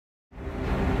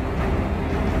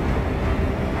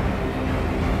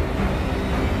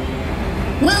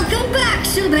back,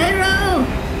 superhero!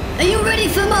 Are you ready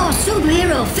for more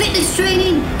superhero fitness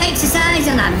training, exercise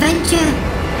and adventure?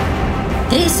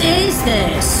 This is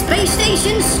the Space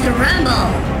Station Scramble.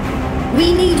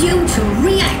 We need you to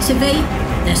reactivate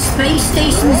the Space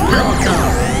Station's power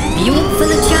core. Are you up for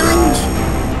the challenge?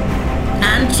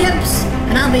 I'm Chubz,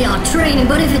 and I'll be your training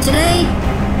buddy for today.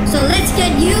 So let's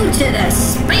get you to the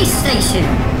Space Station.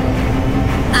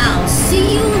 I'll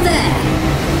see you there.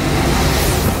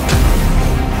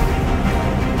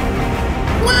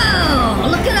 Whoa!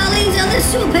 Look at all these other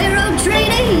superhero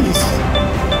trainees!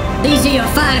 These are your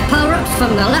 5 power-ups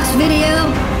from the last video.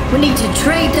 We need to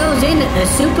trade those in at the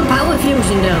Superpower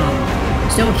Fusion Dome,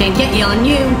 so we can get your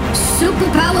new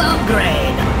Superpower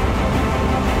upgrade.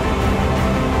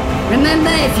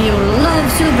 Remember, if you love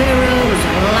superheroes,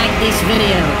 like this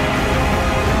video.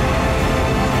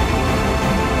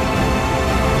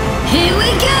 Here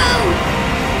we go!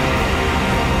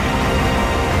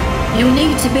 You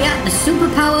need to be at the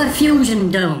Superpower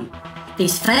Fusion Dome.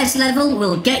 This first level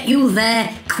will get you there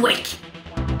quick.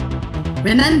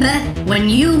 Remember, when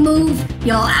you move,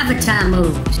 your avatar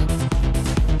moves.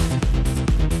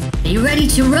 Are you ready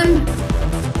to run?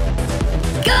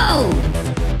 Go!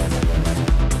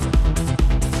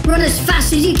 Run as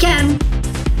fast as you can.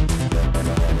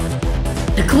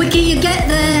 The quicker you get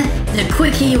there, the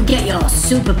quicker you get your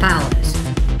superpowers.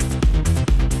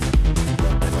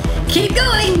 Keep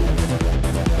going!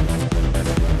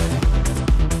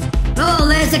 Oh,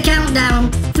 there's the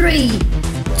countdown. 3,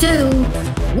 2,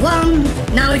 1.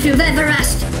 Now if you've ever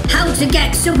asked how to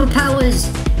get superpowers,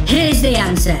 here's the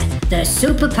answer. The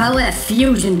Superpower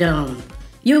Fusion Dome.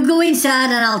 You go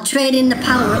inside and I'll trade in the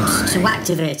power-ups to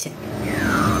activate it.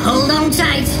 Hold on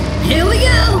tight. Here we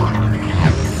go!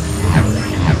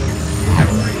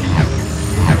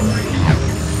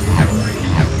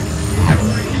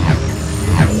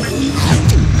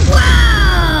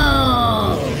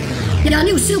 Your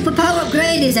new superpower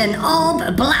upgrade is an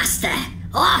orb blaster.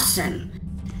 Awesome!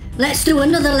 Let's do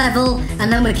another level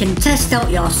and then we can test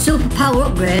out your superpower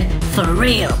upgrade for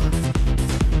real.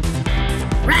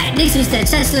 Right, this is the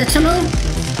Tesla tunnel.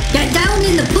 Get down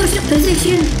in the push-up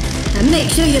position and make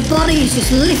sure your body is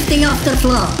just lifting off the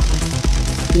floor.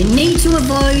 You need to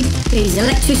avoid these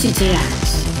electricity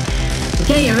ants.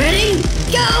 Okay, you ready?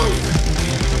 Go!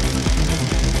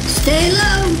 Stay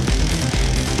low.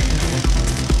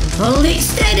 Hold it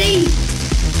steady.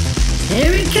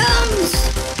 Here it comes.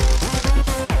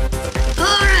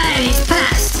 Alright, it's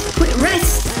passed. Quick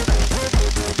rest.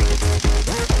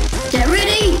 Get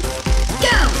ready.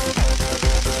 Go.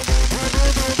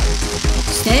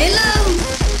 Stay low.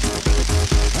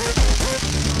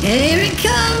 Here it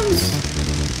comes.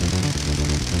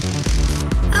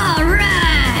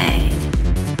 Alright.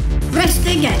 Rest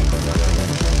again.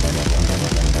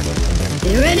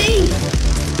 You ready?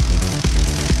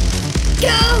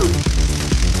 Go!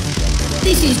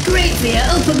 This is great for your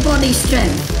upper body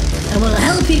strength and will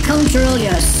help you control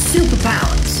your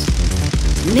superpowers.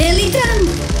 Nearly done?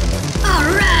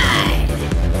 Alright!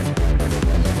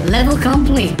 Level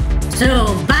complete.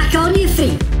 So back on your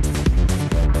feet.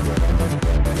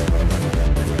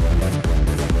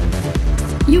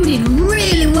 You did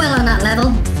really well on that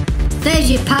level.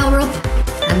 There's your power up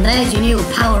and there's your new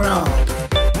power orb.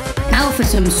 Now for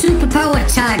some superpower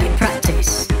target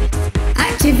practice.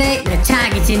 Activate the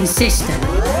targeting system.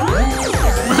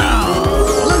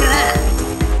 Whoa, look at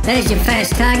that! There's your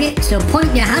first target, so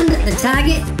point your hand at the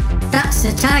target. That's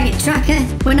the target tracker.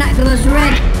 When that goes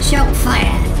red, shout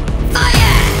fire.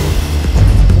 Fire!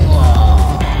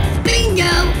 Whoa!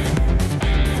 Bingo!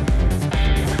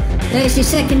 There's your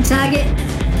second target.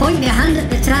 Point your hand at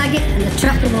the target and the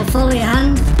tracker will follow your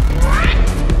hand.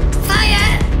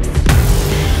 Fire!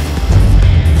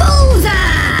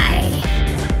 Bullseye!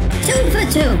 2 for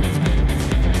 2.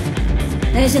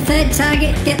 There's the third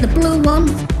target. Get the blue one.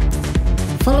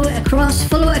 Follow it across.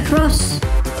 Follow it across.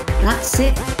 That's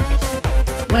it.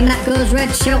 When that goes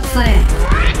red, shout fire.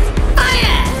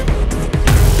 Fire!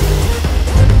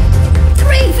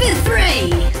 3 for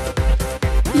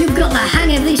 3. You've got the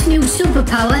hang of this new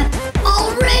superpower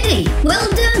already. Well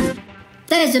done.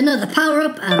 There's another power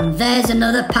up and there's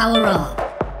another power up.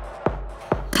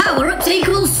 Power-ups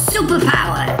equals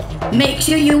superpower. Make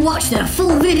sure you watch the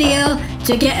full video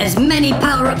to get as many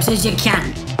power-ups as you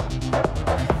can.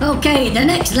 Okay, the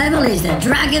next level is the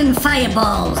Dragon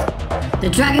Fireballs. The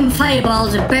Dragon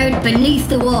Fireballs are buried beneath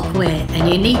the walkway and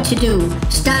you need to do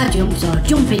star jumps or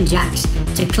jumping jacks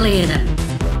to clear them.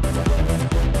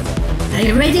 Are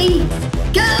you ready?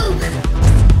 Go!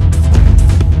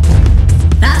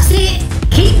 That's it!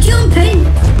 Keep jumping!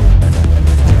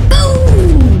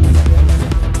 Boom!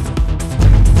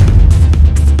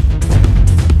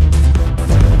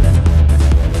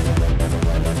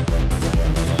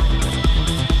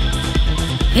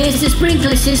 use the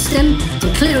sprinkler system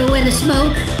to clear away the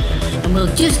smoke, and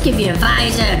we'll just give your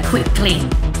visor a quick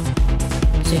clean,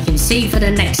 so you can see for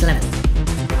the next level.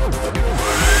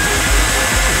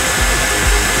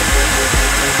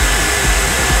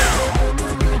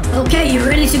 Okay, you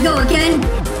ready to go again?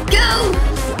 Go!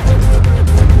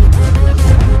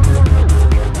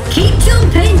 Keep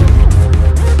jumping!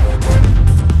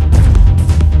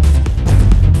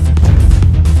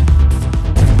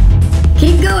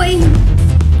 Keep going!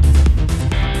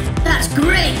 That's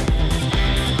great!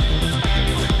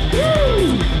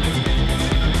 Woo!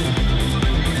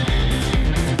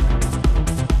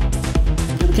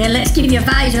 Okay, let's give your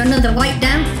visor another wipe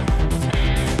down.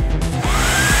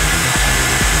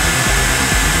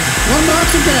 One more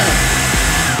to go.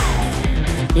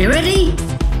 You ready?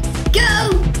 Go!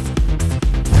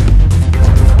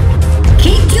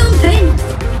 Keep jumping!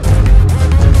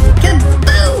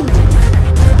 Kaboom!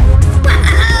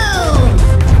 Wow!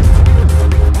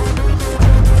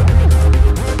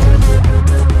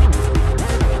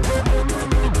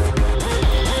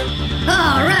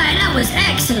 Alright, that was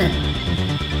excellent!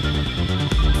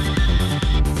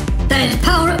 There's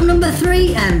power up number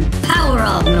 3 and power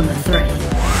up number 3.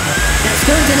 Let's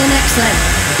go to the next level.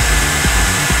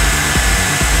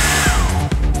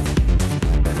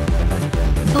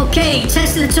 Okay,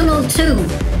 test the tunnel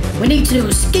 2. We need to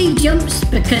do ski jumps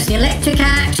because the electric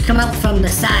arcs come out from the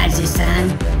sides this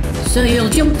time. So you'll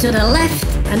jump to the left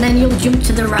and then you'll jump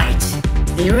to the right.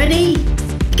 Are you ready?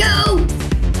 Go!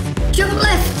 Jump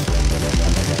left!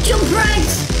 Jump right!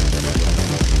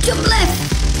 Jump left!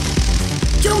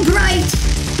 Jump right!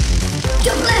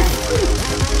 Jump left!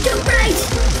 Jump right!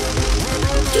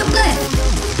 Jump left!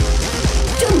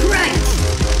 Jump right!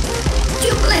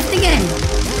 Jump left again!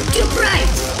 Jump right!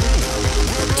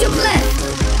 Jump left!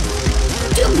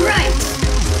 Jump right!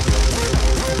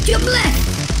 Jump left!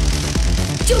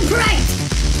 Jump right!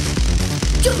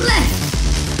 Jump left!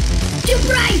 Jump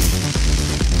right!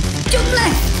 Jump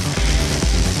left!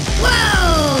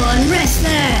 Whoa! And rest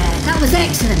there! That was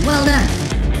excellent, well done!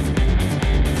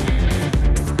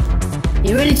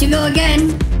 You ready to go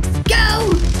again?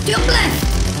 Go! Jump left!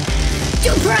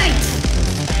 Jump right!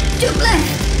 Jump left!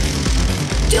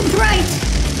 Jump right!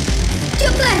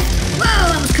 Jump left! Whoa,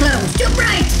 that was close! Jump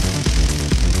right!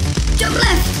 Jump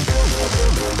left!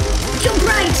 Jump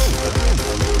right!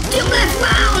 Jump left!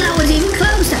 Wow, that was even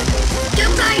closer!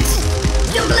 Jump right!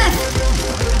 Jump left!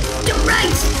 Jump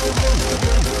right!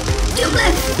 Jump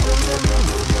left!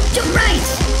 Jump right!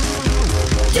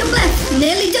 Jump left!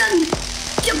 Nearly done!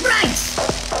 Jump right!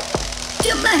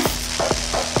 Jump left!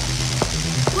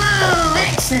 Whoa,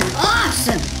 excellent,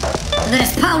 awesome! And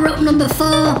there's power up number 4,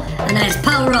 and there's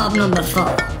power up number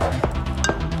 4.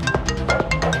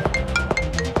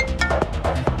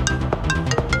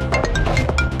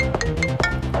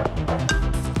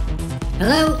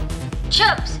 Hello?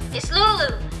 Chubz, it's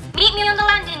Lulu. Meet me on the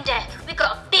landing deck. We've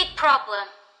got a big problem.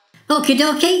 Okie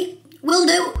dokie, will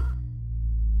do.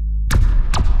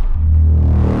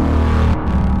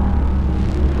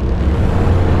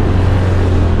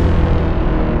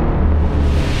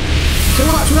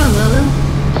 What's wrong, Lulu?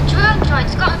 The drone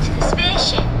droid's got onto the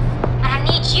spaceship, and I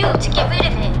need you to get rid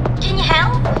of it. Can you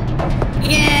help?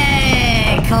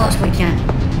 Yeah, of course we can.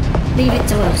 Leave it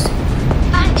to us.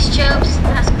 Thanks, Chubz.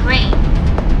 That's great.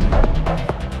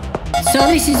 So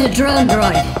this is a drone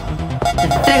droid.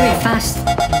 They're very fast,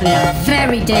 and they are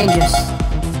very dangerous.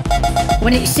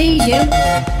 When it sees you,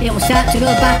 it will start to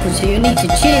go backwards, so you need to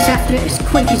chase after it as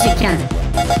quick as you can.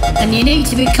 And you need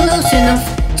to be close enough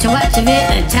to activate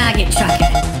the target tracker.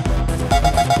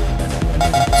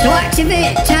 So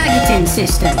activate targeting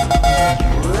system.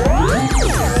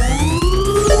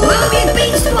 Whoa, you've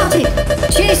been spotted!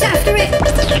 Chase after it!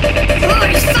 Oh,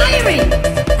 it's firing!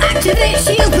 Activate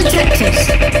shield protectors!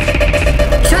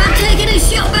 Try taking a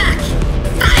shot back!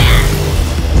 Fire!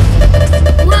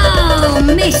 Whoa,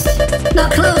 missed!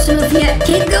 Not close enough yet,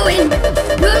 keep going!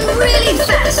 Run really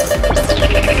fast!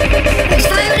 It's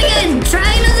firing again!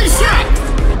 Try another shot!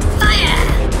 Fire!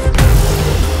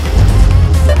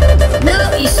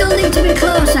 No, you still need to be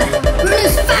closer. Run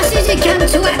as fast as you can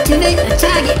to activate the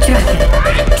target tracker.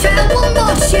 Try one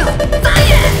more shot.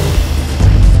 Fire!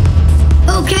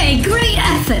 Okay, great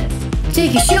effort.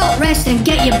 Take a short rest and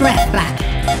get your breath back.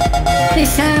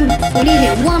 This time, we need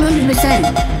it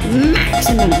 100%.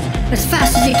 Maximum. As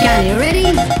fast as you can. You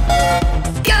ready?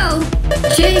 Go!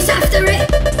 Chase after it.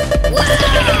 Whoa!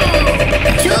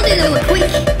 I told you they were quick.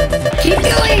 Keep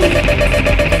going.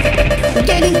 We're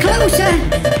getting closer.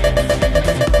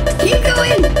 Keep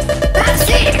going. That's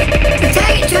it. The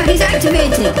target track is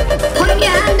activated. Point your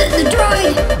hand at the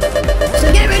droid. So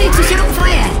get ready to shout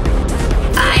fire.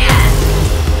 Fire!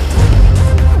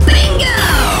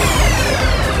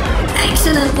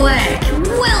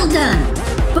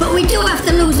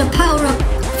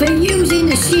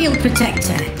 the shield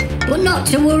protector, but not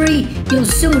to worry, you'll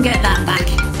soon get that back.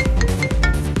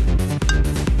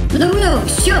 Lulu,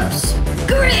 Chubz,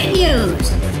 great news!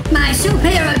 My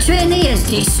superhero trainee has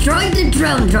destroyed the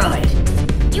drone droid.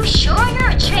 You sure you're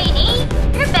a trainee?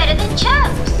 You're better than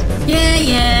Chubz.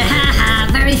 Yeah,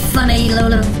 haha, very funny,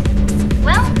 Lulu.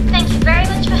 Well, thank you very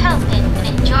much for helping,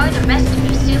 and enjoy the rest of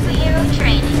your superhero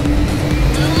training.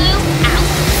 Lulu, out.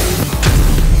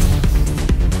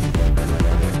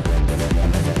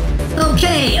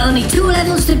 Okay, only 2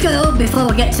 levels to go before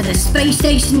we get to the space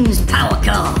station's power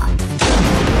core.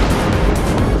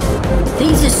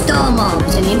 These are storm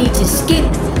orbs and you need to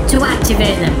skip to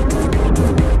activate them.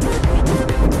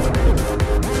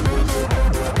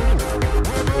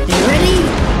 You ready?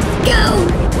 Go!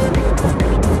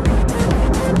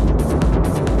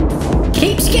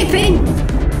 Keep skipping!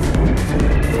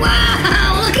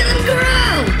 Wow, look at them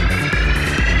grow!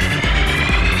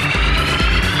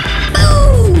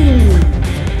 Boom!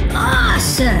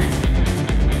 Awesome!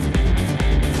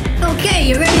 Okay,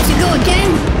 you ready to go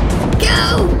again?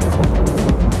 Go!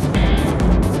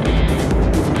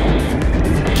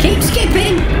 Keep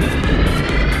skipping!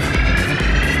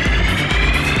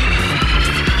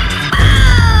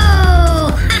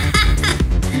 Oh!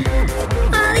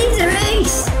 Oh, these are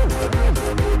ace!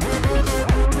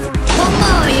 One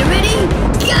more, you ready?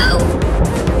 Go!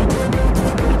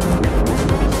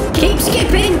 Keep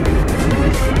skipping!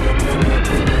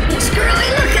 It's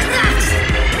growing, look at that!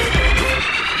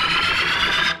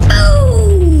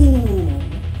 Boom!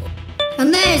 And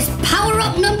there's power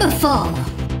up number 4.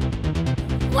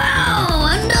 Wow,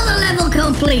 another level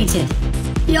completed.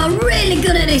 You're really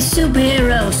good at this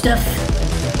superhero stuff.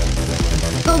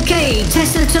 Okay,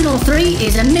 Tesla Tunnel 3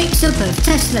 is a mix-up of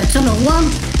Tesla Tunnel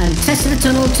 1 and Tesla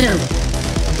Tunnel 2.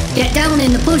 Get down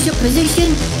in the push-up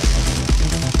position.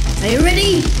 Are you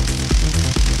ready?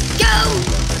 Go!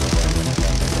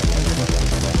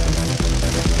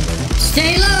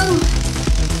 Stay low.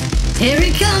 Here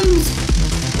it comes.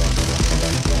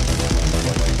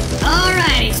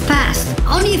 Alright, it's passed.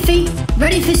 On your feet,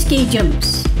 ready for ski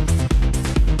jumps.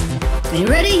 Are you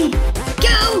ready?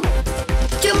 Go!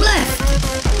 Jump left.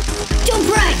 Jump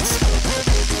right.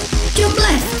 Jump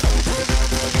left.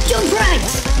 Jump right.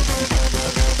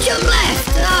 Jump left.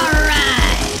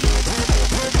 Alright.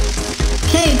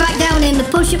 Okay, back down in the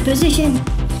push-up position.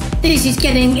 This is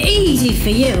getting easy for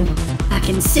you. I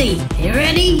can see. Are you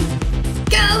ready?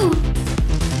 Go!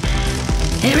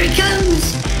 Here it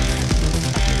comes.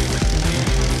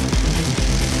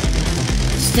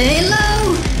 Stay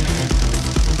low!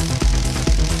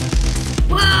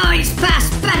 Wow, it's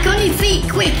passed! Back on your feet,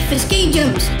 quick, for ski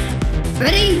jumps!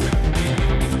 Ready?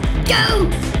 Go!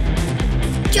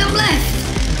 Jump left!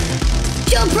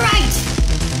 Jump right!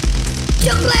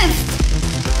 Jump left!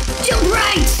 Jump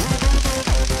right!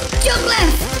 Jump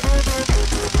left!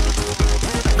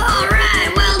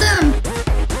 Alright, well done!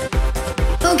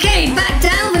 Okay, back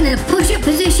down in a push-up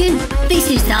position. This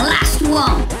is the last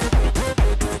one.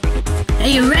 Are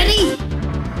you ready?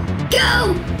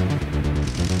 Go!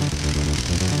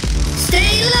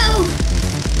 Stay low!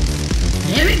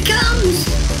 Here it comes!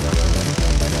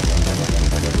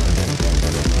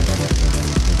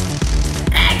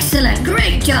 Excellent,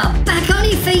 great job! Back on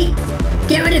your feet!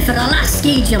 Get ready for the last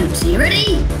ski jumps. Are you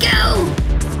ready? Go!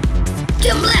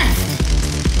 Jump left!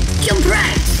 Jump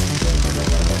right!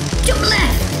 Jump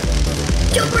left!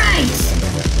 Jump right!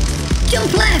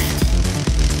 Jump left!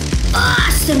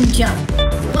 Awesome jump!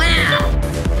 Wow!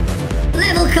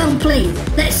 Level complete.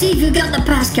 Let's see if you've got the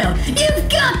passcode. You've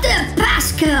got the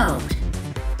passcode!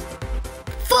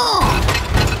 4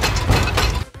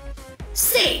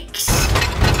 6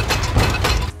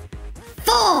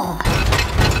 4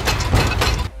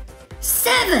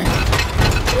 7.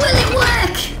 Will it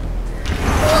work?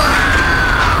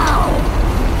 Wow!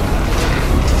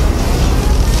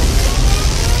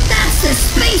 That's the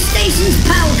space station's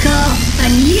power core,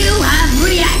 and you have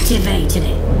reactivated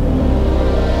it.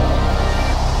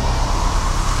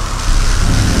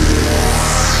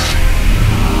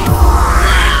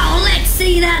 Wow, let's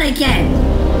see that again.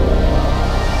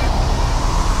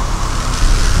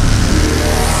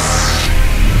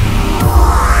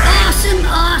 Awesome,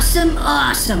 awesome,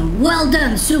 awesome. Well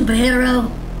done, superhero.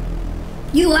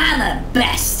 You are the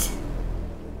best.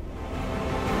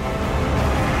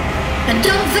 And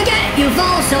don't forget, you've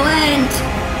also earned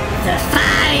the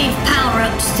 5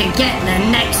 power-ups to get the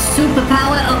next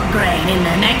superpower upgrade in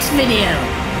the next video.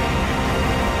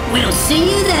 We'll see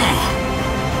you there.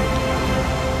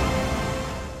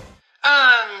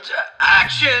 And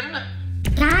action!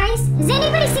 Guys, has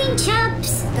anybody seen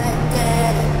Chubz?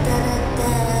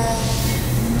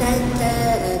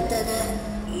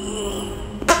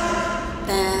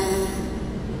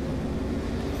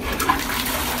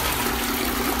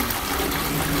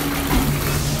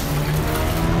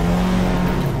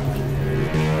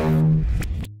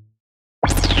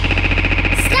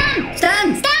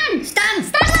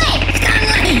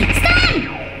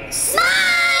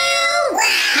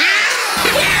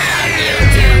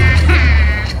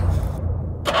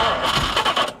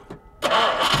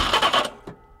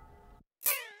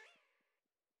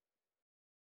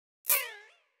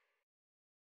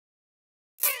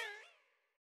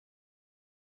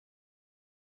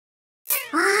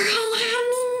 I am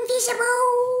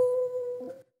invisible.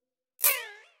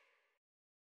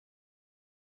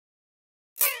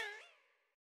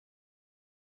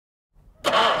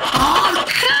 Oh,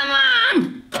 come on!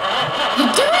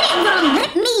 You're doing it wrong.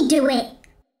 Let me do it.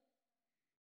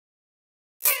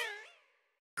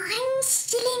 I'm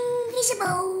still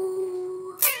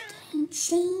invisible. Can't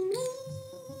see me.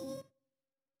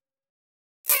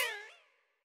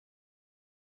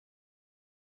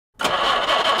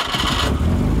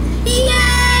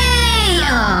 Yay!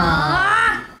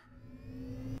 Aww.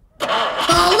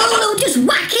 Oh, Lulu, just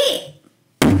whack it!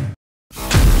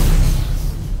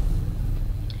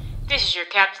 This is your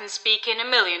captain speaking. $1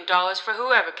 million for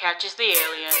whoever catches the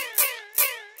alien.